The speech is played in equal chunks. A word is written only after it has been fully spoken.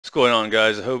going on,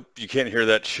 guys? I hope you can't hear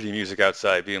that shitty music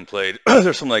outside being played.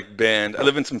 There's some like band. I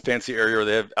live in some fancy area where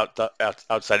they have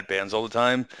outside bands all the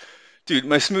time. Dude,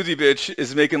 my smoothie bitch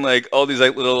is making like all these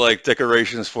like little like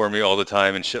decorations for me all the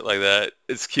time and shit like that.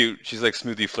 It's cute. She's like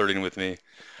smoothie flirting with me.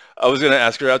 I was gonna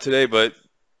ask her out today, but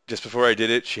just before I did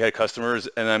it, she had customers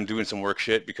and I'm doing some work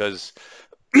shit because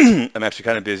I'm actually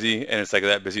kind of busy and it's like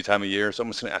that busy time of year. So I'm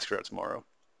just gonna ask her out tomorrow.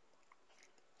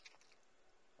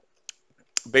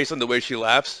 Based on the way she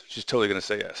laughs, she's totally gonna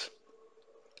say yes.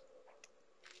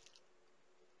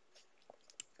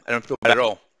 I don't feel bad at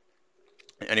all.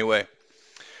 Anyway,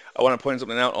 I want to point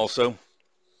something out also.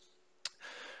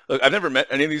 Look, I've never met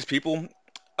any of these people.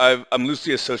 I'm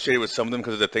loosely associated with some of them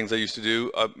because of the things I used to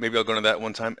do. Maybe I'll go into that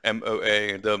one time.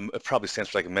 MOA. It probably stands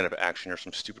for like Men of Action or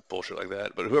some stupid bullshit like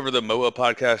that. But whoever the MOA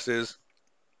podcast is,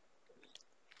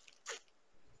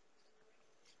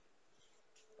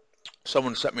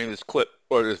 someone sent me this clip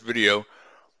or this video.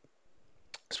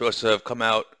 It's supposed to have come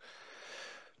out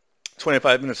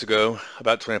 25 minutes ago,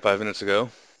 about 25 minutes ago.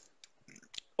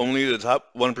 Only the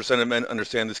top 1% of men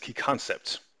understand this key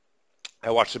concept. I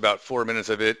watched about 4 minutes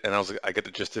of it, and I was like, I get the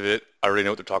gist of it. I already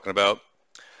know what they're talking about.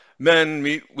 Men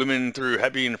meet women through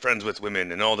being friends with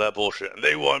women and all that bullshit. And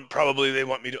they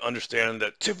want me to understand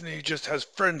that Tiffany just has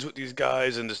friends with these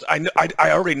guys, and just I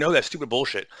already know that stupid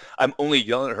bullshit. I'm only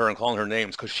yelling at her and calling her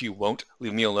names because she won't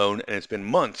leave me alone, and it's been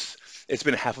months. It's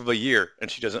been half of a year, and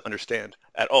she doesn't understand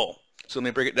at all. So let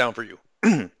me break it down for you.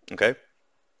 Okay?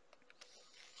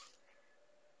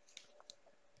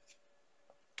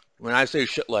 When I say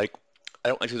shit like, I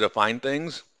don't like to define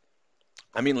things,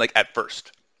 I mean like at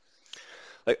first.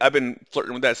 Like I've been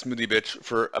flirting with that smoothie bitch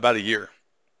for about a year.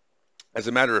 As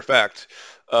a matter of fact,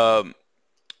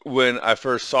 when I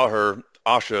first saw her,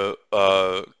 Asha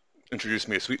introduced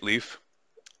me to Sweet Leaf,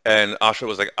 and Asha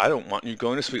was like, "I don't want you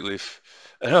going to Sweet Leaf,"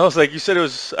 and I was like, "You said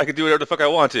I could do whatever the fuck I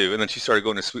want to," and then she started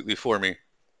going to Sweet Leaf for me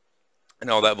and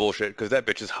all that bullshit because that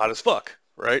bitch is hot as fuck,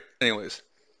 right? Anyways,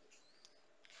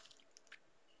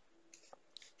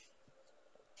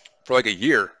 for like a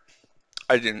year,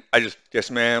 yes,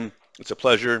 ma'am, it's a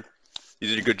pleasure. You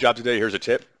did a good job today. Here's a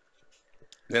tip.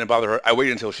 Didn't bother her. I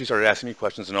waited until she started asking me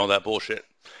questions and all that bullshit.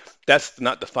 That's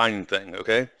not defining thing,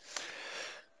 okay?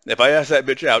 If I ask that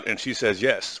bitch out and she says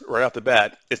yes, right off the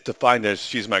bat, it's defined as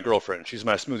she's my girlfriend. She's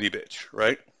my smoothie bitch,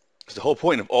 right? Because the whole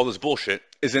point of all this bullshit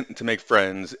isn't to make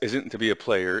friends, isn't to be a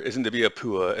player, isn't to be a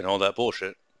pua and all that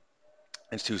bullshit.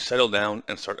 It's to settle down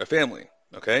and start a family,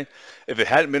 okay? If it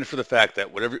hadn't been for the fact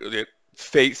that whatever,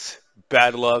 fate,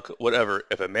 bad luck, whatever,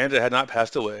 if Amanda had not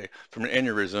passed away from an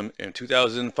aneurysm in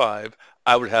 2005,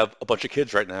 I would have a bunch of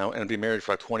kids right now and be married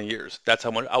for like 20 years. That's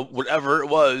how much, whatever it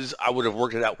was, I would have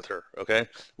worked it out with her, okay?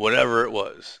 Whatever it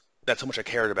was. That's how much I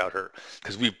cared about her.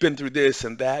 Because we've been through this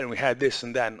and that, and we had this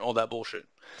and that and all that bullshit.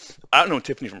 I don't know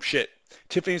Tiffany from shit.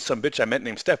 Tiffany's some bitch I met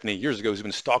named Stephanie years ago who's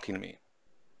been stalking me.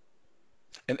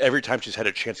 And every time she's had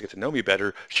a chance to get to know me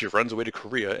better, she runs away to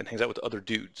Korea and hangs out with other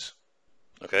dudes.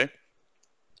 Okay?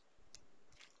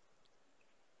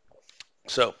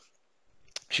 So,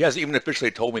 she hasn't even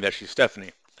officially told me that she's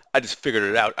Stephanie. I just figured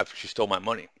it out after she stole my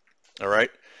money. All right?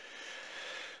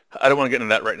 I don't want to get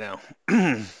into that right now.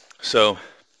 So,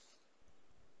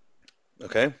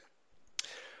 okay?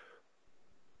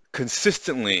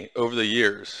 Consistently over the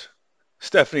years,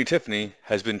 Stephanie Tiffany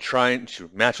has been trying to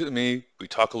match with me. We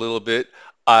talk a little bit.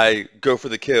 I go for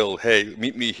the kill. Hey,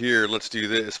 meet me here. Let's do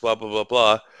this. Blah, blah, blah,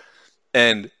 blah.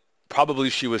 And probably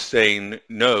she was saying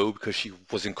no because she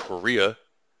was in Korea,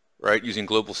 right, using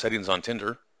global settings on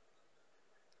Tinder.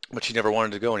 But she never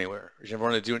wanted to go anywhere. She never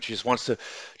wanted to do it. She just wants to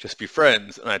just be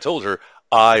friends. And I told her,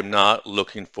 I'm not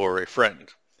looking for a friend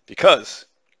because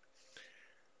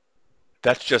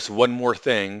that's just one more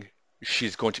thing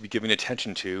she's going to be giving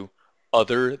attention to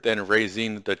other than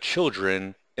raising the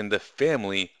children in the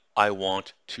family I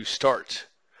want to start.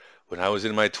 When I was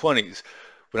in my 20s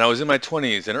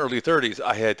and early 30s,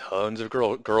 I had tons of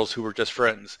girls who were just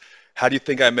friends. How do you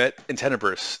think I met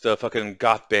Intennibris, the fucking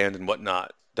goth band and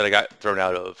whatnot that I got thrown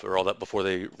out of, or all that before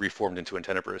they reformed into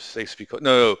Intennibris?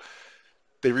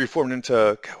 They reformed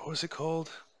into, what was it called?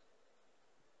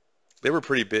 They were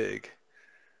pretty big.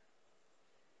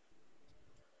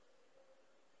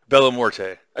 Bella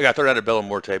Morte. I got thrown out of Bella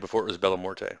Morte before it was Bella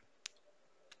Morte.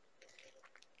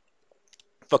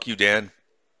 Fuck you, Dan.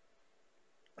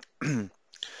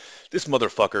 This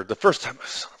motherfucker, the first time,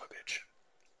 son of a bitch.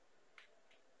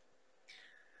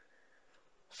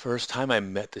 First time I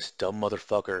met this dumb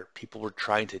motherfucker, people were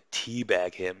trying to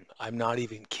teabag him. I'm not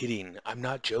even kidding. I'm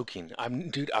not joking.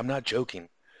 I'm not joking.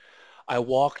 I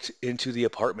walked into the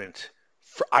apartment.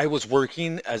 I was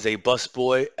working as a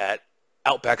busboy at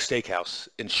Outback Steakhouse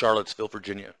in Charlottesville,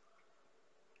 Virginia.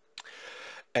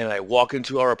 And I walk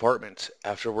into our apartment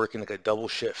after working like a double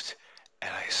shift.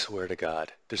 And I swear to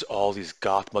God, there's all these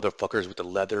goth motherfuckers with the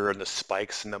leather and the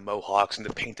spikes and the mohawks and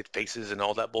the painted faces and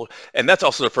all that bull. And that's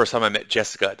also the first time I met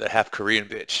Jessica, the half Korean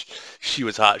bitch. She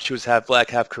was hot. She was half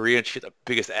black, half Korean. She had the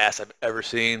biggest ass I've ever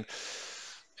seen.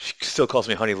 She still calls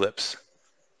me Honey Lips.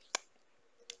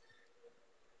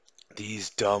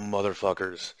 These dumb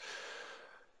motherfuckers.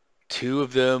 Two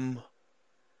of them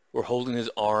were holding his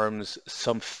arms.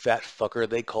 Some fat fucker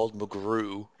they called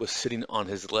McGrew was sitting on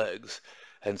his legs.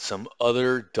 And some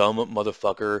other dumb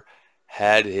motherfucker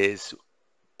had his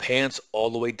pants all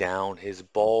the way down, his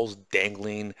balls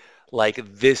dangling like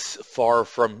this far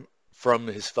from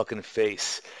his fucking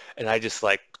face. And I just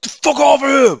like, fuck off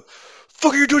of him!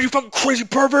 Fuck are you doing, you fucking crazy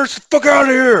perverts? Fuck out of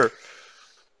here!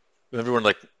 And everyone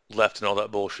like left and all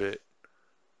that bullshit.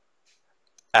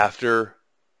 After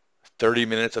 30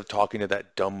 minutes of talking to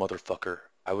that dumb motherfucker,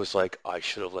 I was like, I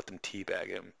should have let them teabag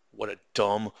him. What a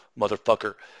dumb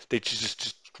motherfucker. They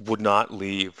just would not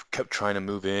leave, kept trying to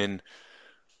move in,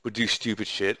 would do stupid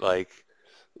shit like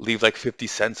leave like 50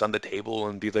 cents on the table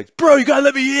and be like, bro, you gotta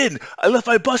let me in. I left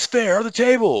my bus fare on the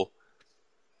table.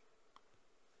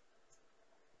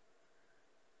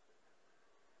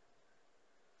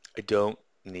 I don't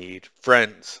need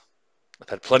friends. I've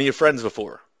had plenty of friends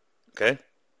before, okay?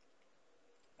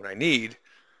 What I need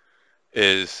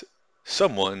is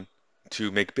someone to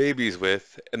make babies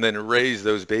with and then raise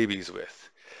those babies with.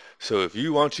 So if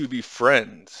you want to be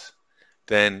friends,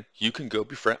 then you can go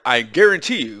be friends. I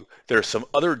guarantee you there's some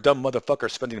other dumb motherfucker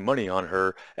spending money on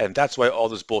her, and that's why all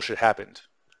this bullshit happened.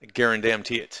 I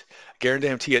guarantee it. I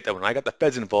guarantee it that when I got the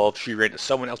feds involved, she ran to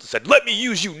someone else and said, let me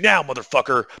use you now,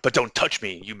 motherfucker, but don't touch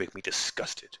me. You make me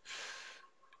disgusted.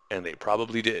 And they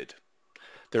probably did.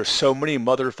 There's so many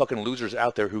motherfucking losers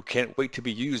out there who can't wait to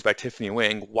be used by Tiffany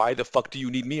Wang. Why the fuck do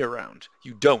you need me around?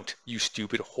 You don't, you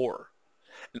stupid whore.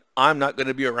 And I'm not going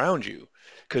to be around you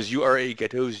because you are a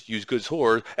ghetto's used goods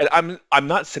whore. And I'm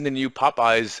not sending you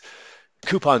Popeyes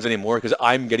coupons anymore because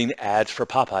I'm getting ads for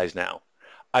Popeyes now.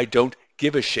 I don't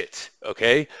give a shit,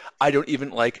 okay? I don't even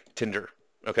like Tinder,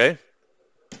 okay?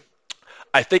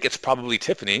 I think it's probably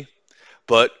Tiffany,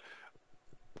 but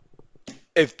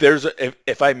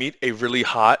if I meet a really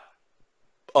hot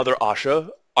other Asha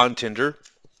on Tinder,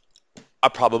 I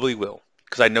probably will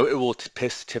because I know it will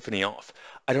piss Tiffany off.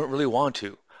 I don't really want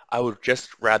to. I would just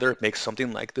rather make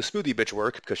something like the smoothie bitch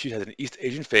work because she has an East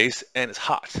Asian face and is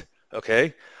hot,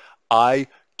 okay? I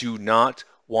do not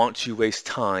want to waste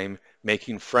time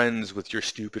making friends with your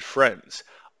stupid friends.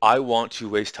 I want to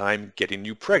waste time getting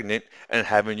you pregnant and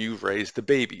having you raise the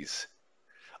babies.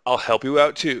 I'll help you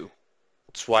out too.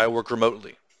 That's why I work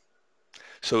remotely.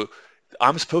 So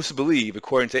I'm supposed to believe,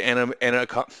 according to Anna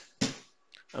Akana's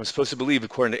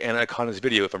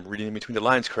video, if I'm reading in between the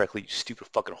lines correctly, you stupid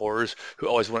fucking whores who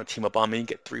always want to team up on me and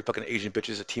get 3 fucking Asian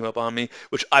bitches to team up on me,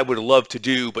 which I would love to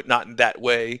do, but not in that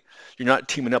way. You're not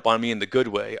teaming up on me in the good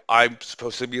way. I'm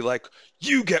supposed to be like,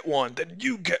 you get one, then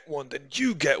you get one, then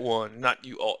you get one, not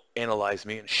you all analyze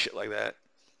me and shit like that.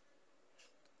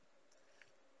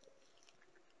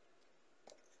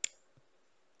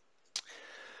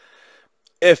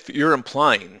 If you're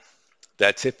implying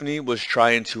that Tiffany was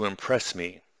trying to impress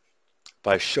me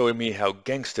by showing me how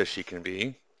gangsta she can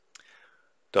be,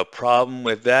 the problem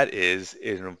with that is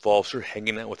it involves her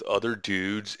hanging out with other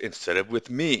dudes instead of with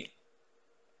me.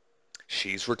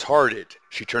 She's retarded.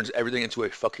 She turns everything into a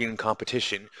fucking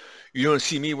competition. You don't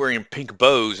see me wearing pink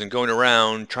bows and going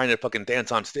around trying to fucking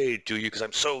dance on stage, do you? Because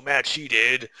I'm so mad she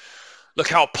did. Look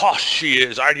how posh she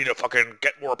is. I need to fucking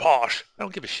get more posh. I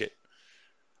don't give a shit.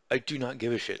 I do not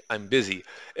give a shit. I'm busy.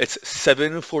 It's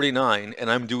 7:49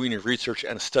 and I'm doing research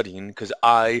and studying because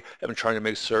I am trying to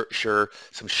make sure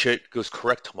some shit goes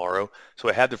correct tomorrow. So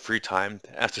I have the free time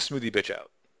to ask the smoothie bitch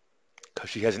out because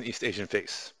she has an East Asian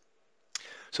face.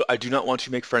 So I do not want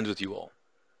to make friends with you all.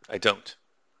 I don't.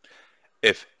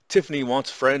 If Tiffany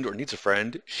wants a friend or needs a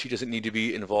friend, she doesn't need to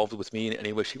be involved with me in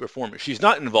any way, shape, or form. If she's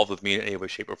not involved with me in any way,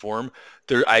 shape, or form,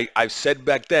 I've said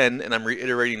back then, and I'm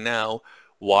reiterating now,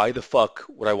 why the fuck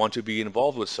would I want to be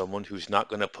involved with someone who's not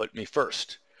going to put me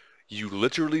first? You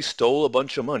literally stole a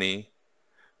bunch of money.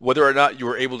 Whether or not you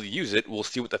were able to use it, we'll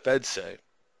see what the feds say.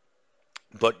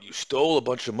 But you stole a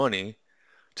bunch of money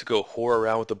to go whore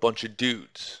around with a bunch of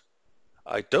dudes.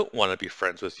 I don't want to be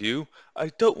friends with you.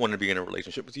 I don't want to be in a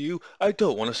relationship with you. I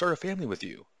don't want to start a family with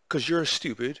you. Because you're a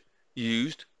stupid,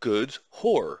 used goods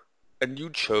whore. And you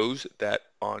chose that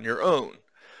on your own.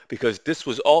 Because this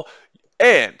was all...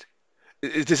 And...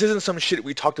 this isn't some shit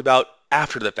we talked about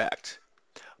after the fact.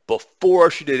 Before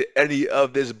she did any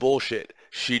of this bullshit,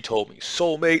 she told me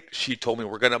soulmate. She told me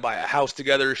we're going to buy a house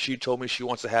together. She told me she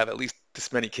wants to have at least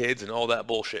this many kids and all that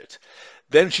bullshit.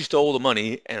 Then she stole the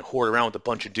money and whored around with a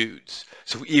bunch of dudes.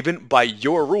 So even by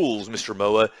your rules, Mr.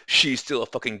 Moa, she's still a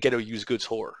fucking ghetto used goods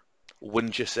whore.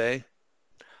 Wouldn't you say?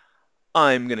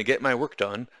 I'm going to get my work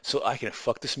done so I can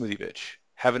fuck the smoothie bitch.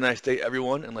 Have a nice day,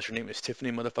 everyone, unless your name is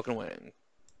Tiffany motherfucking Wang.